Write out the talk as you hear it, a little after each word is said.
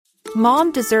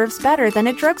Mom deserves better than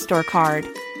a drugstore card.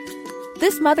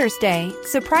 This Mother's Day,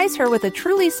 surprise her with a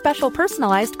truly special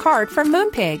personalized card from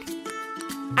Moonpig.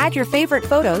 Add your favorite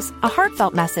photos, a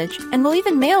heartfelt message, and we'll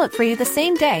even mail it for you the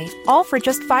same day, all for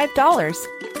just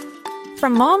 $5.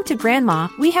 From mom to grandma,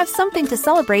 we have something to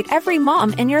celebrate every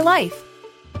mom in your life.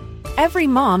 Every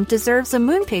mom deserves a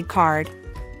Moonpig card.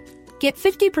 Get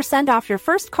 50% off your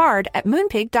first card at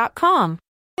moonpig.com.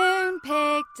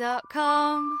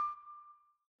 Moonpig.com.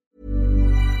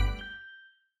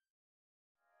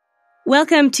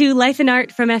 Welcome to Life and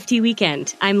Art from FT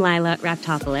Weekend. I'm Lila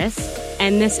Raptopoulos,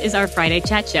 and this is our Friday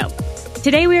chat show.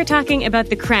 Today we are talking about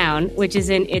The Crown, which is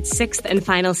in its 6th and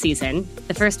final season.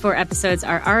 The first 4 episodes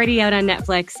are already out on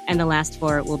Netflix, and the last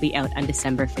 4 will be out on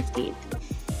December 15th.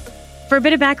 For a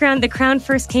bit of background, The Crown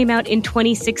first came out in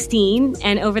 2016,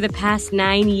 and over the past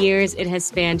 9 years, it has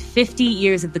spanned 50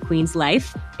 years of the Queen's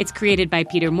life. It's created by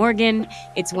Peter Morgan,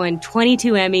 it's won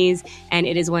 22 Emmys, and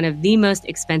it is one of the most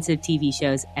expensive TV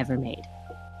shows ever made.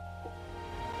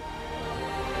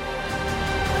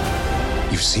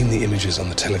 You've seen the images on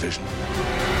the television.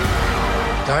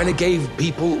 Diana gave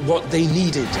people what they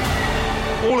needed.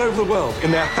 All over the world,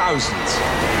 in their thousands.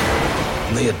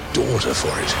 And they adored her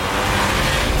for it.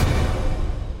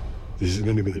 This is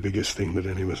going to be the biggest thing that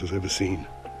any of us has ever seen.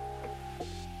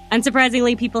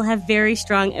 Unsurprisingly, people have very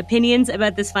strong opinions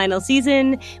about this final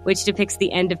season, which depicts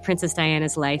the end of Princess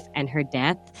Diana's life and her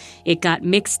death. It got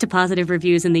mixed to positive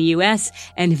reviews in the US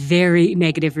and very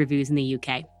negative reviews in the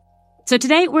UK. So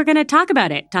today we're going to talk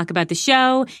about it, talk about the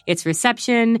show, its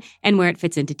reception, and where it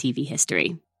fits into TV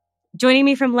history. Joining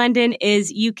me from London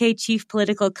is UK Chief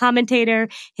Political Commentator,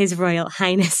 His Royal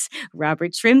Highness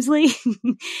Robert Shrimsley.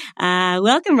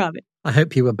 Welcome, Robert. I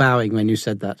hope you were bowing when you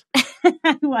said that.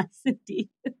 I was indeed.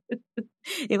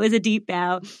 It was a deep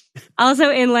bow.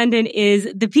 Also in London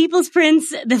is the People's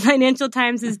Prince, the Financial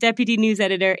Times' Deputy News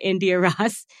Editor, India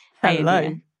Ross. Hi,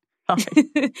 Hello.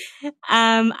 India.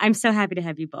 I'm so happy to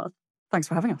have you both. Thanks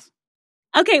for having us.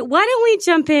 Okay, why don't we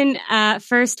jump in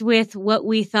first with what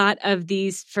we thought of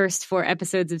these first 4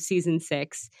 episodes of season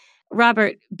 6.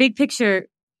 Robert, big picture,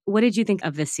 what did you think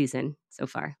of this season so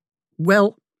far?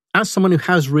 Well, as someone who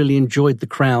has really enjoyed The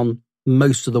Crown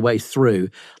most of the way through,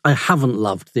 I haven't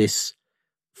loved this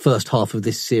first half of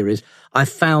this series. I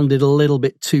found it a little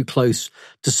bit too close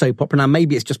to soap opera. Now,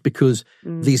 maybe it's just because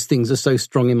these things are so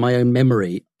strong in my own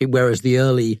memory, whereas the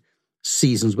early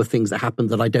seasons were things that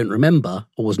happened that I don't remember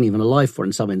or wasn't even alive for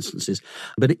in some instances.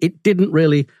 But it didn't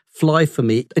really fly for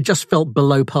me. It just felt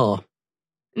below par.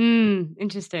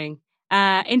 Interesting.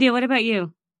 India, what about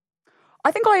you? I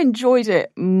think I enjoyed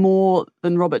it more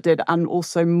than Robert did and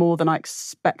also more than I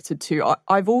expected to.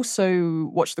 I've also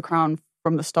watched The Crown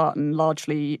from the start and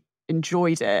largely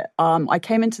enjoyed it. I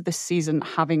came into this season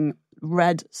having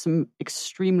read some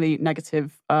extremely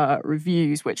negative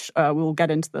reviews, which we'll get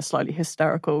into the slightly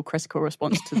hysterical critical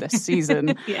response to this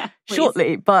season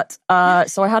shortly. But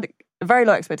so I had very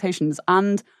low expectations,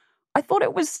 and I thought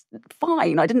it was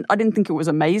fine. I didn't think it was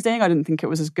amazing. I didn't think it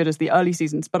was as good as the early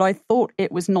seasons, but I thought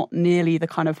it was not nearly the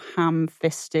kind of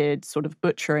ham-fisted sort of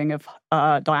butchering of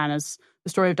the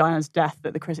story of Diana's death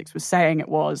that the critics were saying it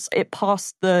was. It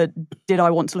passed the did I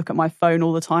want to look at my phone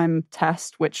all the time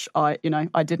test, which I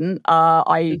didn't.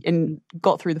 I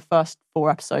got through the first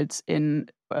 4 episodes in,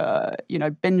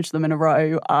 binged them in a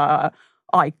row.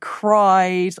 I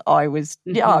cried. I was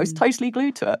totally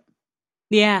glued to it.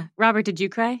 Yeah. Robert, did you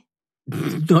cry?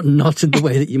 Not in the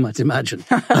way that you might imagine.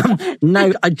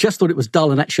 No, I just thought it was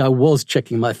dull, and actually I was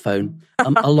checking my phone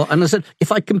a lot. And I said,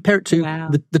 if I compare it to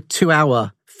the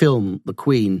 2-hour film, The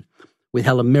Queen, with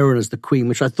Helen Mirren as the Queen,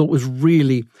 which I thought was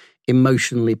really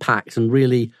emotionally packed and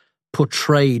really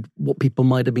portrayed what people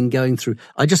might have been going through,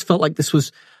 I just felt like this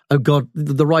was, oh God,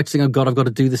 the writing, oh God, I've got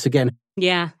to do this again.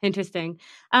 Yeah, interesting.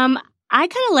 I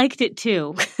kind of liked it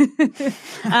too.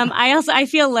 I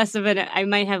feel I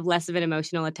might have less of an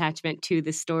emotional attachment to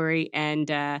the story and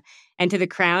to The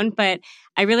Crown, but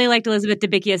I really liked Elizabeth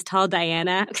Debicki as tall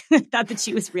Diana. I thought that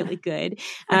she was really good.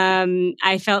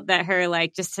 I felt that her,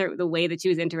 the way that she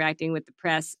was interacting with the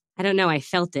press, I don't know, I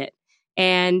felt it.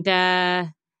 And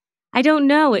I don't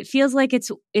know. It feels like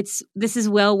this is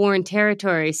well-worn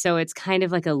territory, so it's kind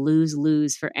of like a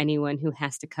lose-lose for anyone who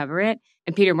has to cover it.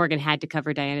 And Peter Morgan had to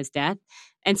cover Diana's death.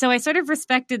 And so I sort of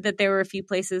respected that there were a few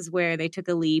places where they took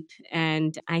a leap,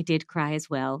 and I did cry as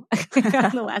well.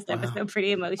 On the last episode,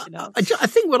 pretty emotional. I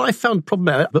think what I found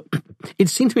problematic, but it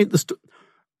seemed to me that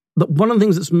one of the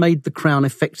things that's made The Crown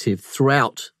effective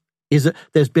throughout is that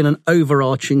there's been an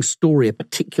overarching story, a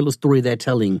particular story they're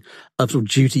telling of sort of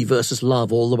duty versus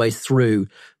love all the way through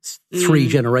 3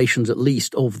 generations at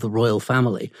least of the royal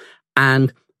family.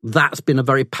 And that's been a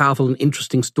very powerful and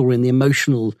interesting story, and the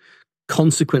emotional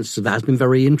consequences of that has been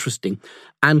very interesting.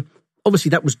 And obviously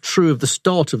that was true of the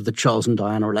start of the Charles and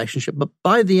Diana relationship, but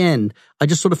by the end, I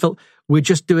just sort of felt we're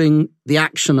just doing the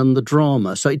action and the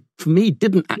drama. So it, for me,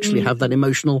 didn't actually have that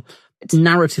emotional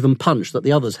narrative and punch that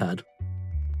the others had.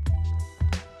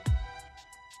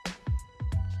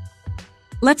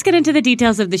 Let's get into the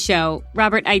details of the show.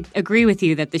 Robert, I agree with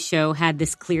you that the show had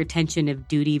this clear tension of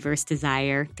duty versus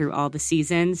desire through all the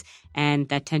seasons, and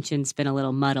that tension's been a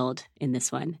little muddled in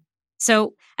this one.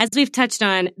 So, as we've touched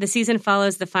on, the season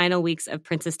follows the final weeks of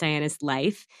Princess Diana's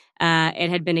life. It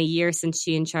had been a year since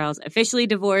she and Charles officially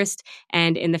divorced,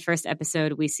 and in the first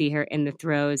episode, we see her in the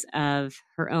throes of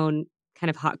her own kind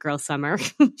of hot girl summer.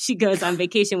 She goes on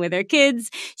vacation with her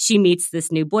kids. She meets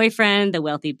this new boyfriend, the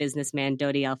wealthy businessman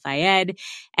Dodi Al-Fayed.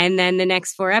 And then the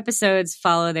next 4 episodes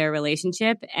follow their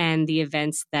relationship and the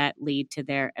events that lead to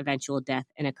their eventual death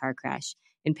in a car crash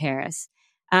in Paris.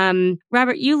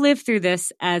 Robert, you lived through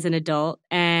this as an adult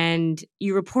and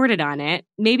you reported on it.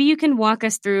 Maybe you can walk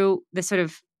us through the sort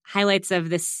of highlights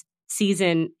of this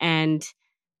season and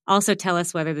also tell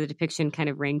us whether the depiction kind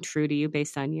of rang true to you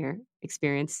based on your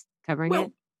experience covering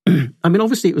it. I mean,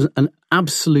 obviously it was an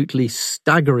absolutely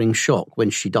staggering shock when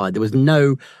she died. There was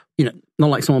no, not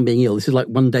like someone being ill. This is like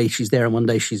one day she's there and one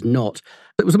day she's not.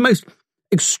 It was the most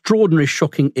extraordinary,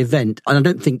 shocking event. And I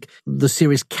don't think the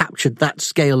series captured that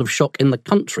scale of shock in the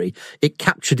country. It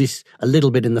captured it a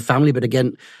little bit in the family, but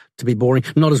again, to be boring,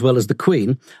 not as well as the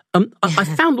Queen. I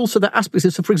found also that aspects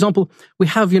of, so for example, we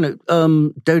have,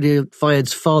 Dodi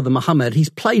Al-Fayed's father, Mohammed. He's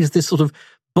played as this sort of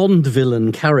Bond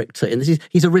villain character in this.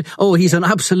 He's an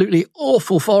absolutely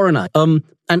awful foreigner, and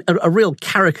a real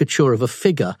caricature of a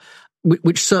figure,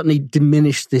 which certainly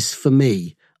diminished this for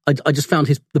me. I just found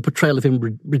the portrayal of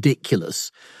him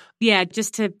ridiculous. Yeah,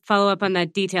 just to follow up on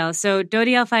that detail. So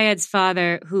Dodi Al-Fayed's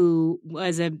father, who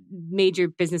was a major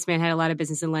businessman, had a lot of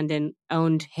business in London,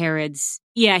 owned Harrods.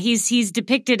 Yeah, he's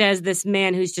depicted as this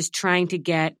man who's just trying to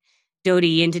get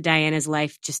Dodi into Diana's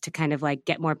life just to kind of like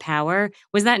get more power.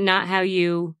 Was that not how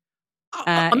you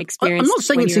experienced? I'm not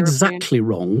saying it's exactly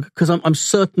wrong, because I'm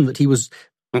certain that he was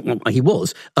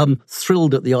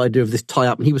thrilled at the idea of this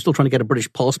tie-up, and he was still trying to get a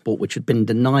British passport, which had been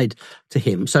denied to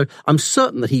him. So I'm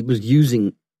certain that he was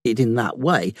using it in that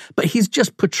way. But he's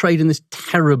just portrayed in this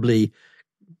terribly,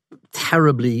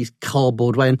 terribly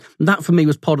cardboard way. And that, for me,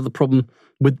 was part of the problem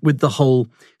with the whole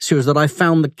series, that I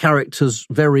found the characters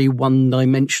very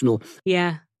one-dimensional.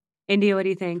 Yeah. India, what do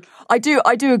you think? I do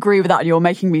agree with that, and you're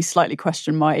making me slightly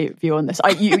question my view on this.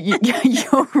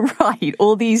 You're right.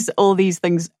 All these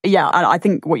things. Yeah, and I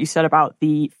think what you said about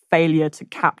the failure to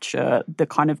capture the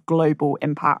kind of global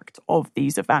impact of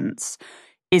these events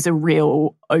is a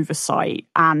real oversight,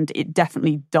 and it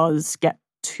definitely does get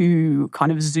too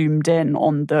kind of zoomed in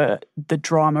on the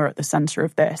drama at the center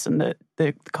of this and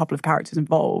the couple of characters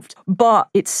involved. But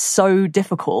it's so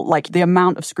difficult. Like, the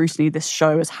amount of scrutiny this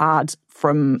show has had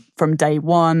from day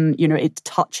one, it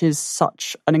touches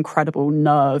such an incredible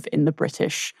nerve in the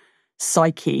British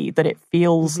psyche that it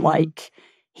feels like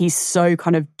he's so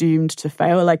kind of doomed to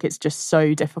fail. Like, it's just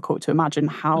so difficult to imagine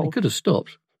how he could have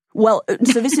stopped. Well,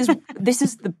 so this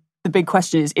is the big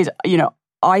question is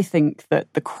I think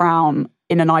that The Crown,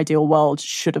 in an ideal world,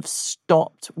 should have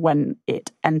stopped when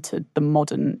it entered the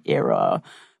modern era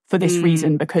for this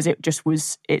reason, because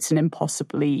it's an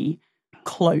impossibly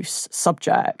close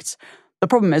subject. The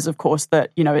problem is, of course,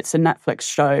 that, it's a Netflix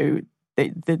show.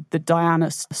 The Diana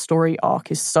story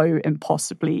arc is so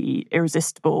impossibly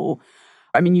irresistible.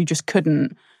 I mean, you just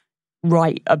couldn't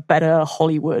write a better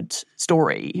Hollywood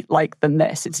story than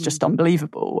this. It's just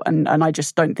unbelievable. And I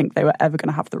just don't think they were ever going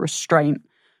to have the restraint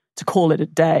to call it a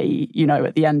day,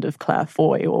 at the end of Claire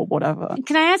Foy or whatever.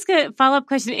 Can I ask a follow-up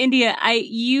question? India,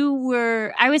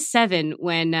 I was 7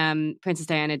 when Princess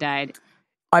Diana died.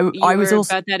 I was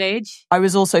also about that age. I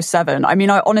was also 7. I mean,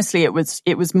 honestly, it was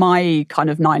my kind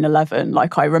of 9/11.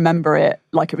 Like, I remember it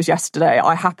like it was yesterday.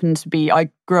 I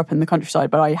grew up in the countryside,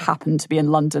 but I happened to be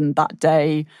in London that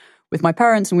day with my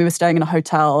parents, and we were staying in a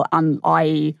hotel, and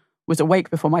I was awake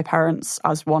before my parents,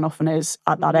 as one often is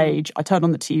at that age. I turned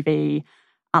on the TV,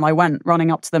 and I went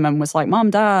running up to them and was like, "Mom,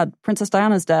 Dad, Princess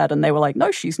Diana's dead." And they were like,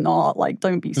 "No, she's not. Like,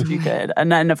 don't be stupid." And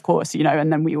then, of course,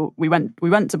 and then we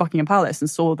went to Buckingham Palace and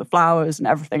saw the flowers and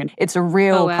everything. And it's a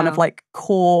real kind of like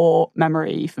core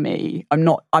memory for me. I'm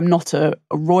not a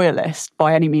royalist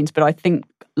by any means, but I think,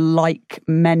 like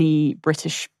many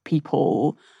British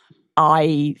people,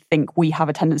 I think we have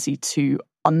a tendency to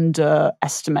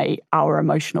underestimate our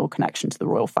emotional connection to the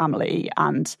royal family,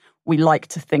 and we like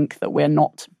to think that we're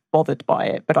not bothered by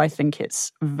it. But I think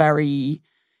it's very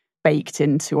baked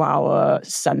into our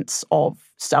sense of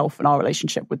self and our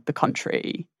relationship with the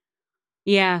country.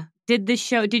 Yeah.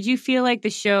 Did you feel like the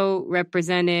show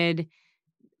represented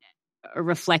or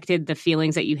reflected the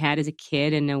feelings that you had as a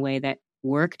kid in a way that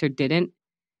worked or didn't?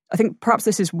 I think perhaps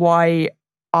this is why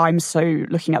I'm so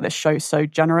looking at this show so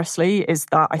generously, is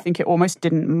that I think it almost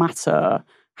didn't matter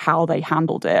how they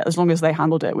handled it, as long as they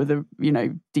handled it with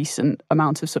a, decent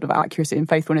amount of sort of accuracy and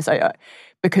faithfulness,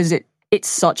 because it's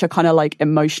such a kind of like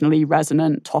emotionally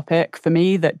resonant topic for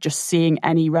me that just seeing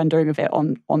any rendering of it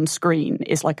on screen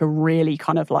is like a really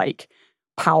kind of like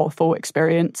powerful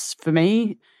experience for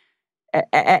me.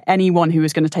 Anyone who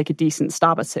was going to take a decent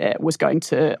stab at it I was going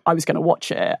to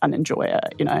watch it and enjoy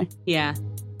it, Yeah.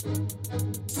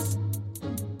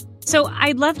 So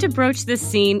I'd love to broach this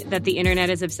scene that the internet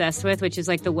is obsessed with, which is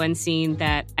like the one scene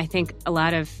that I think a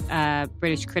lot of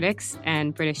British critics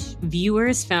and British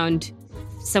viewers found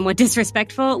somewhat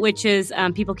disrespectful, which is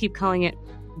people keep calling it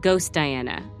Ghost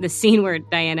Diana, the scene where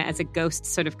Diana as a ghost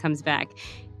sort of comes back.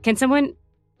 Can someone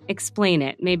explain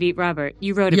it? Maybe, Robert,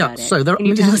 you wrote about it. Yeah, so Can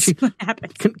you tell us what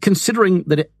happened? Considering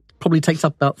that it probably takes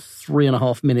up about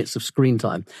 3.5 minutes of screen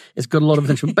time, it's got a lot of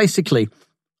attention. Basically,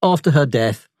 after her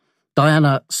death,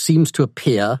 Diana seems to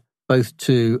appear both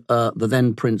to the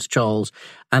then Prince Charles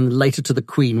and later to the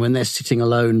Queen when they're sitting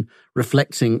alone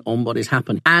reflecting on what is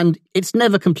happening. And it's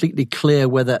never completely clear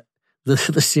whether the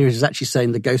series is actually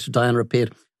saying the ghost of Diana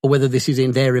appeared or whether this is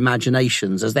in their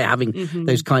imaginations as they're having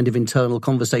those kind of internal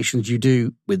conversations you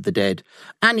do with the dead.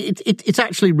 And it's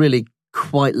actually really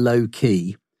quite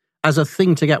low-key. As a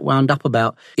thing to get wound up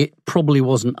about, it probably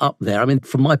wasn't up there. I mean,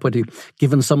 from my point of view,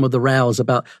 given some of the rows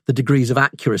about the degrees of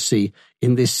accuracy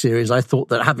in this series, I thought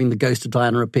that having the ghost of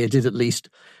Diana appear did at least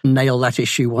nail that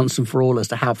issue once and for all as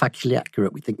to how factually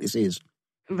accurate we think this is.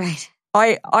 Right.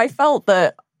 I felt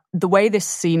that the way this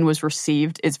scene was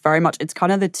received is very much, it's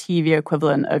kind of the TV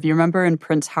equivalent of, you remember in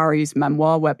Prince Harry's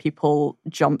memoir where people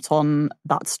jumped on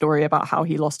that story about how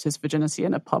he lost his virginity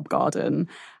in a pub garden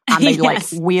and they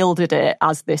Yes. wielded it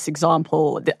as this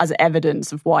example, as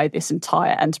evidence of why this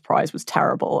entire enterprise was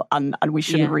terrible and we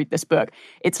shouldn't read this book.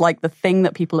 It's like the thing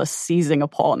that people are seizing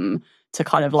upon to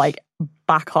kind of like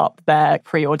back up their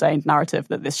preordained narrative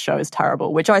that this show is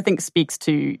terrible, which I think speaks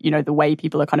to, the way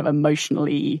people are kind of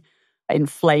emotionally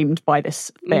inflamed by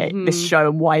this thing, this show,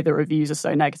 and why the reviews are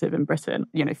so negative in Britain.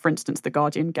 For instance, The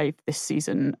Guardian gave this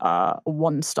season a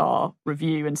 1-star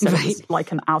review and said it was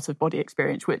like an out-of-body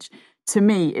experience, which to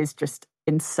me is just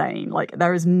insane. Like,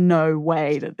 there is no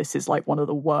way that this is like one of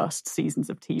the worst seasons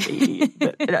of TV.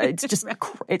 It's just,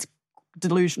 it's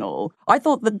delusional. I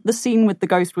thought that the scene with the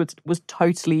ghost was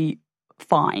totally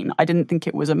fine. I didn't think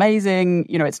it was amazing.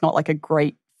 It's not like a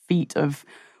great feat of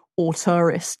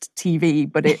auteurist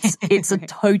TV, but it's a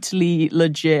totally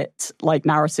legit like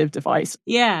narrative device.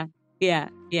 Yeah.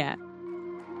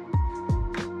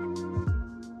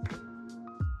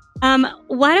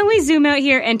 Why don't we zoom out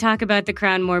here and talk about The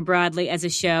Crown more broadly as a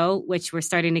show, which we're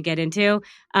starting to get into.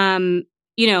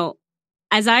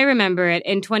 As I remember it,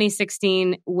 in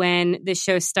 2016, when the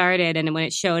show started and when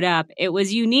it showed up, it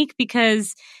was unique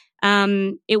because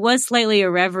it was slightly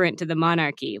irreverent to the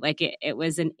monarchy. Like it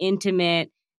was an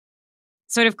intimate,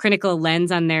 sort of critical lens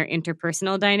on their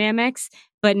interpersonal dynamics.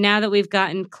 But now that we've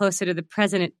gotten closer to the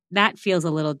president, that feels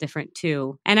a little different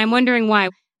too. And I'm wondering why.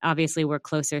 Obviously, we're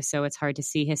closer, so it's hard to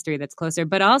see history that's closer.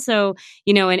 But also,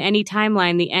 in any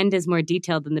timeline, the end is more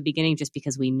detailed than the beginning just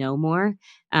because we know more.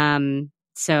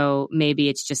 So maybe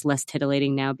it's just less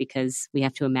titillating now because we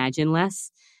have to imagine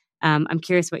less. I'm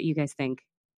curious what you guys think.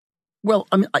 Well,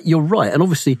 I mean, you're right. And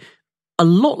obviously, a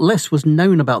lot less was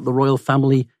known about the royal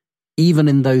family even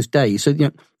in those days. So,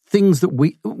 things that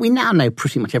we now know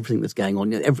pretty much everything that's going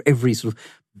on. Every sort of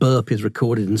burp is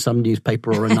recorded in some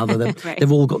newspaper or another.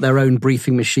 They've all got their own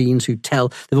briefing machines they've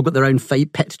all got their own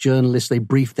pet journalists they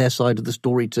brief their side of the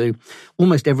story to.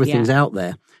 Almost everything's out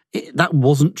there. That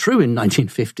wasn't true in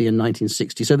 1950 and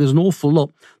 1960. So there's an awful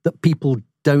lot that people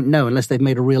don't know unless they've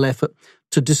made a real effort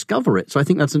to discover it. So I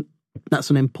think that's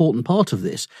an important part of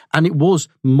this. And it was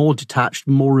more detached,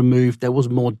 more removed. There was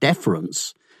more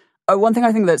deference. One thing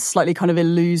I think that's slightly kind of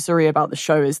illusory about the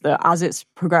show is that as it's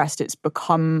progressed, it's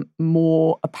become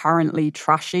more apparently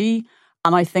trashy.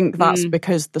 And I think that's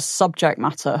because the subject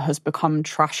matter has become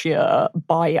trashier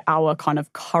by our kind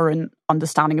of current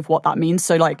understanding of what that means.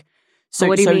 So what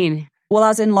do you mean? Well,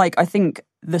 as in I think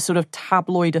the sort of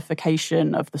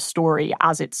tabloidification of the story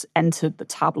as it's entered the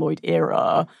tabloid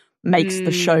era makes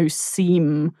the show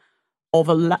seem of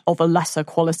a lesser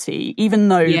quality, even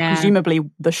though presumably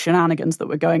the shenanigans that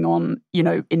were going on,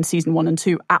 in season 1 and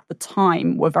 2 at the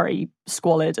time were very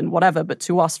squalid and whatever. But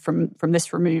to us, from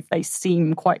this remove, they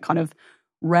seem quite kind of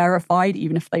rarefied,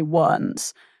 even if they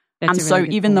weren't. That's and so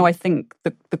even though I think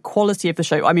the quality of the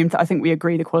show, I mean, I think we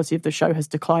agree the quality of the show has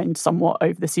declined somewhat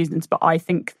over the seasons, but I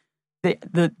think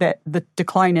the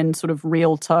decline in sort of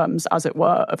real terms, as it were,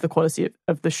 of the quality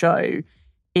of the show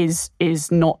is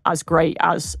not as great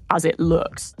as it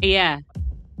looks. Yeah.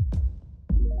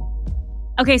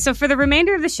 Okay, so for the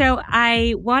remainder of the show,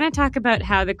 I want to talk about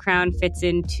how The Crown fits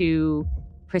into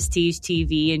prestige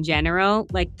TV in general.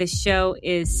 Like, the show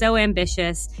is so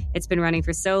ambitious. It's been running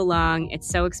for so long. It's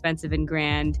so expensive and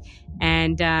grand.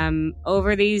 And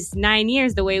over these 9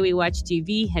 years, the way we watch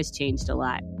TV has changed a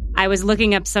lot. I was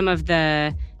looking up some of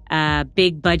the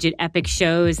big budget epic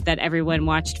shows that everyone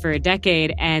watched for a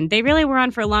decade, and they really were on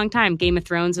for a long time. Game of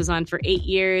Thrones was on for 8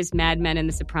 years. Mad Men and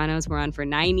The Sopranos were on for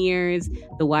 9 years.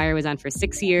 The Wire was on for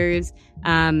 6 years.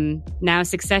 Now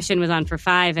Succession was on for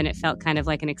 5, and it felt kind of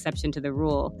like an exception to the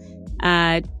rule.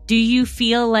 Do you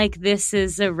feel like this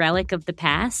is a relic of the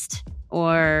past,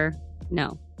 or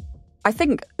no? I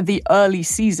think the early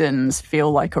seasons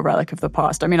feel like a relic of the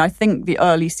past. I mean, I think the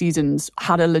early seasons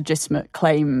had a legitimate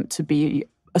claim to be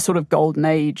a sort of golden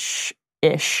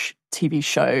age-ish TV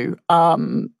show.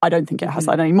 I don't think it has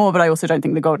that anymore, but I also don't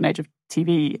think the golden age of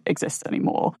TV exists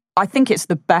anymore. I think it's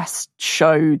the best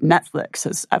show Netflix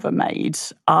has ever made.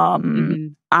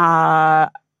 I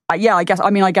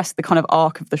guess the kind of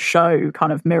arc of the show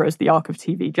kind of mirrors the arc of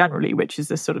TV generally, which is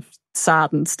this sort of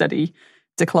sad and steady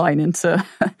decline into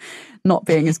not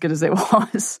being as good as it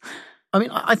was. I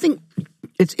mean, I think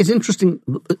it's interesting.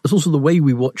 It's also the way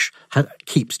we watch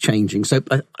keeps changing. So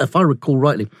if I recall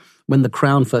rightly, when The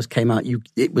Crown first came out,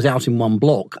 it was out in one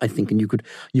block, I think, and you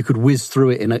could whiz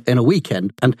through it in a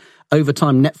weekend. And over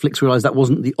time, Netflix realized that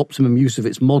wasn't the optimum use of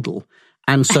its model.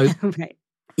 And so right.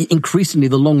 Increasingly,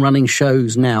 the long-running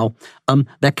shows now,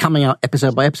 they're coming out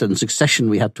episode by episode. In Succession,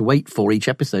 we had to wait for each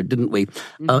episode, didn't we,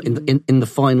 in the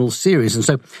final series. And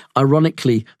so,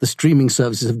 ironically, the streaming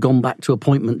services have gone back to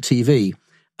appointment TV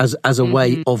as a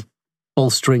way of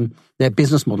bolstering their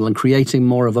business model and creating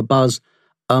more of a buzz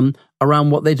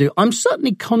around what they do. I'm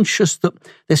certainly conscious that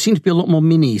there seems to be a lot more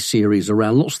mini-series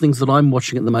around, lots of things that I'm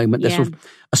watching at the moment. There's sort of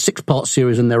a 6-part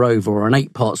series and they're over, or an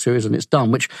 8-part series and it's done,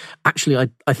 which actually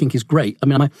I think is great. I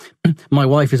mean, my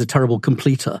wife is a terrible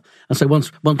completer. And so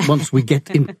once we get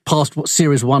in past what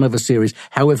series 1 of a series,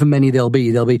 however many there'll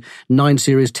be 9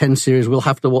 series, 10 series, we'll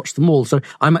have to watch them all. So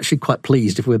I'm actually quite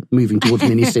pleased if we're moving towards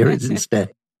mini-series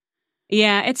instead.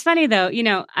 Yeah, it's funny though,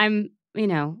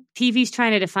 TV's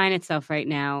trying to define itself right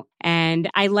now. And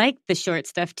I like the short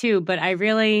stuff too, but I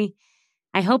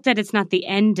hope that it's not the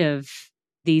end of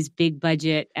these big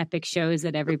budget epic shows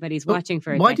that everybody's watching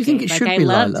for a decade. Why do you think it should be,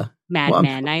 Lila? I loved Mad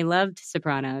Men. I loved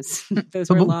Sopranos. Those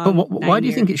were long. But why do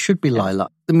you think it should be, Lila?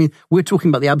 I mean, we're talking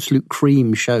about the absolute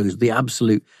cream shows, the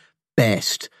absolute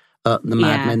best. The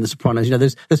Mad Men, The Sopranos.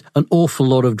 There's an awful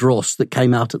lot of dross that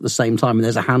came out at the same time, and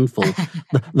there's a handful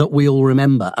that we all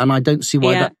remember. And I don't see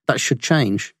why that should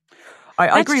change.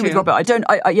 I agree with Robert. I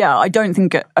don't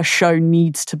think a show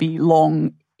needs to be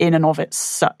long in and of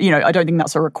itself. I don't think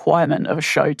that's a requirement of a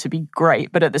show to be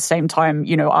great. But at the same time,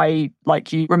 I,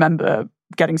 like you, remember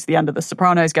getting to the end of The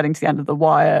Sopranos, getting to the end of The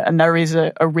Wire, and there is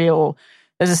there's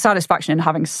a satisfaction in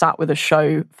having sat with a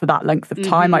show for that length of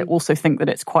time. I also think that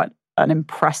it's quite an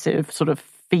impressive sort of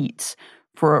feat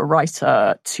for a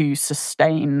writer to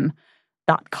sustain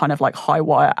that kind of like high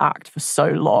wire act for so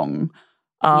long.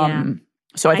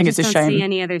 So I think it's a shame. I don't see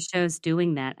any other shows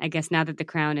doing that. I guess now that The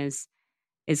Crown is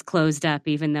closed up,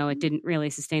 even though it didn't really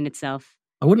sustain itself.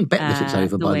 I wouldn't bet that it's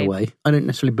over, by the way. I don't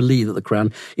necessarily believe that The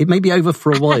Crown, it may be over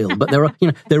for a while, but there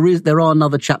are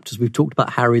another chapters. We've talked about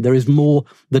Harry. There is more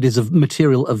that is of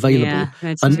material available. Yeah,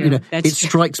 that's true. It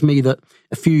strikes me that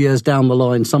a few years down the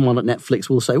line, someone at Netflix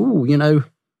will say,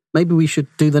 maybe we should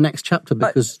do the next chapter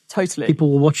because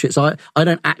people will watch it. So I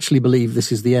don't actually believe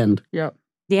this is the end. Yeah.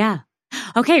 Yeah.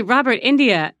 Okay, Robert,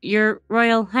 India, your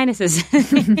Royal Highnesses.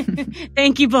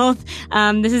 Thank you both.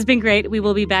 This has been great. We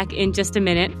will be back in just a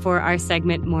minute for our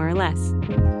segment, More or Less.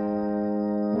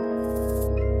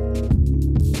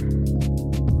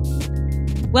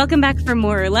 Welcome back for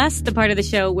More or Less, the part of the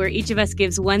show where each of us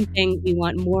gives one thing we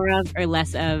want more of or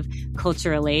less of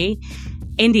culturally.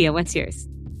 India, what's yours?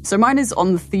 So mine is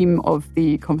on the theme of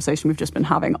the conversation we've just been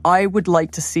having. I would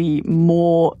like to see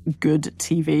more good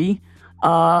TV.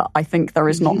 I think there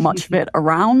is not much of it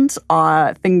around.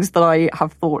 Things that I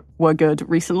have thought were good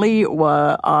recently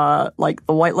were like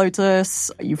The White Lotus,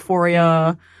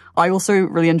 Euphoria. I also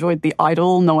really enjoyed The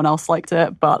Idol. No one else liked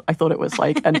it, but I thought it was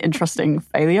like an interesting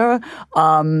failure.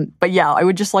 But yeah, I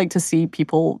would just like to see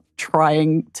people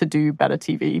trying to do better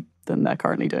TV than they're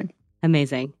currently doing.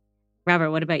 Amazing.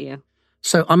 Robert, what about you?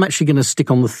 So I'm actually going to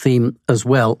stick on the theme as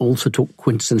well, also talk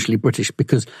quintessentially British,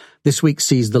 because this week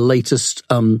sees the latest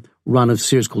run of a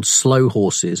series called Slow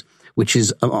Horses, which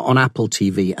is on Apple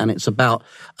TV, and it's about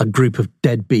a group of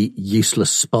deadbeat,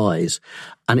 useless spies.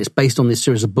 And it's based on this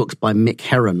series of books by Mick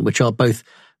Herron, which are both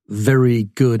very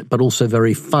good, but also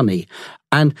very funny.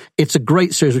 And it's a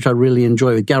great series, which I really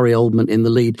enjoy, with Gary Oldman in the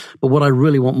lead. But what I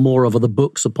really want more of are the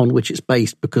books upon which it's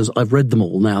based, because I've read them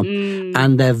all now.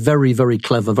 And they're very, very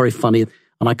clever, very funny,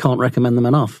 and I can't recommend them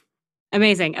enough.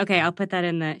 Amazing. Okay, I'll put that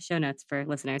in the show notes for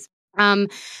listeners.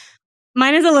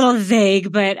 Mine is a little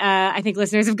vague, but I think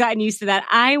listeners have gotten used to that.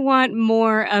 I want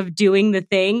more of doing the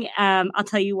thing. I'll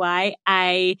tell you why.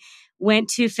 I went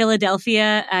to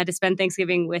Philadelphia to spend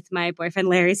Thanksgiving with my boyfriend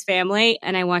Larry's family,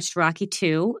 and I watched Rocky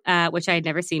II, which I had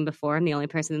never seen before. I'm the only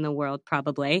person in the world,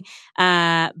 probably.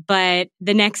 But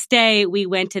the next day, we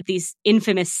went to these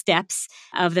infamous steps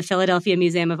of the Philadelphia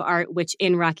Museum of Art, which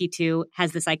in Rocky II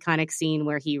has this iconic scene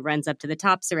where he runs up to the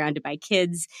top surrounded by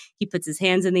kids. He puts his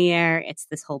hands in the air. It's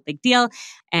this whole big deal.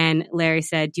 And Larry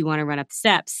said, "Do you want to run up the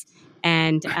steps?"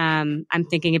 And I'm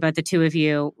thinking about the two of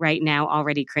you right now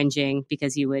already cringing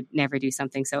because you would never do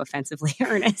something so offensively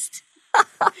earnest.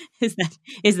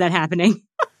 Is that happening?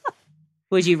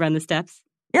 Would you run the steps?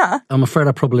 Yeah. I'm afraid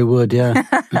I probably would, yeah.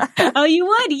 Oh, you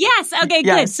would? Yes. Okay,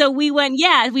 Yes. good. So we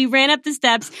ran up the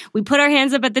steps. We put our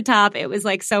hands up at the top. It was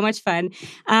like so much fun.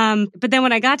 But then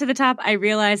when I got to the top, I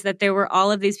realized that there were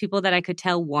all of these people that I could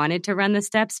tell wanted to run the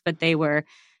steps, but they were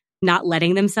not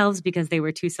letting themselves because they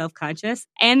were too self-conscious.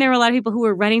 And there were a lot of people who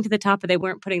were running to the top, but they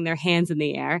weren't putting their hands in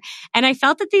the air. And I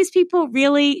felt that these people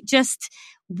really just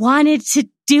wanted to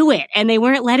do it and they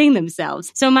weren't letting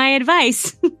themselves. So my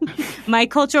advice, my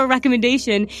cultural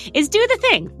recommendation is do the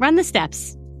thing. Run the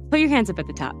steps. Put your hands up at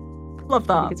the top. Love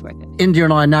I that. think it's worth it. India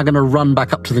and I are now going to run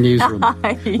back up to the newsroom.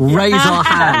 Raise our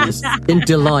hands in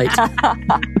delight.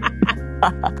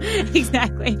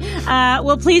 Exactly.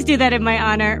 Well, please do that in my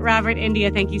honor. Robert, India,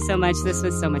 thank you so much. This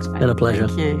was so much fun. Been a pleasure.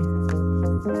 Thank you.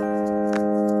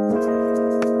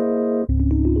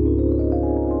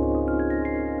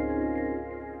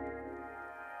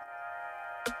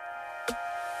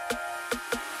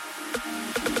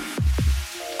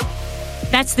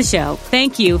 That's the show.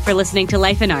 Thank you for listening to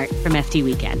Life and Art from FT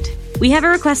Weekend. We have a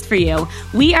request for you.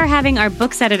 We are having our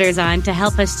books editors on to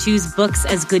help us choose books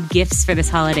as good gifts for this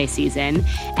holiday season,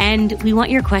 and we want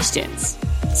your questions.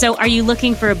 So are you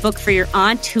looking for a book for your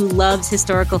aunt who loves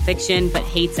historical fiction but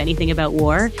hates anything about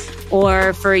war?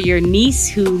 Or for your niece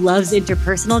who loves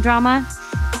interpersonal drama?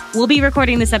 We'll be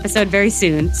recording this episode very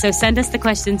soon, so send us the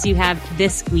questions you have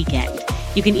this weekend.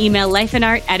 You can email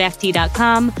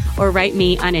lifeandart@ft.com or write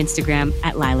me on Instagram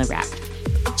 @LilaRapp.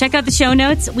 Check out the show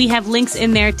notes. We have links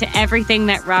in there to everything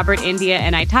that Robert, India,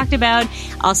 and I talked about.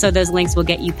 Also, those links will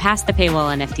get you past the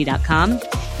paywall on ft.com.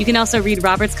 You can also read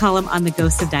Robert's column on the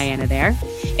Ghost of Diana there.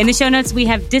 In the show notes, we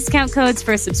have discount codes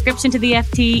for a subscription to the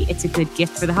FT. It's a good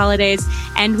gift for the holidays.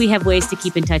 And we have ways to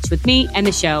keep in touch with me and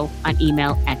the show on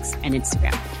email, X, and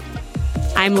Instagram.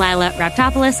 I'm Lila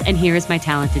Raptopoulos, and here is my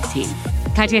talented team.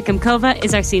 Katya Kamkova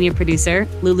is our senior producer.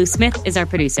 Lulu Smith is our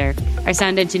producer. Our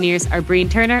sound engineers are Breen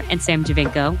Turner and Sam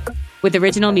Javinko, with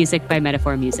original music by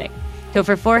Metaphor Music.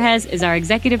 Topher Forhes is our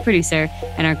executive producer,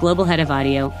 and our global head of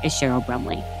audio is Cheryl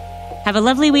Brumley. Have a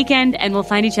lovely weekend, and we'll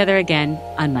find each other again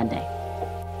on Monday.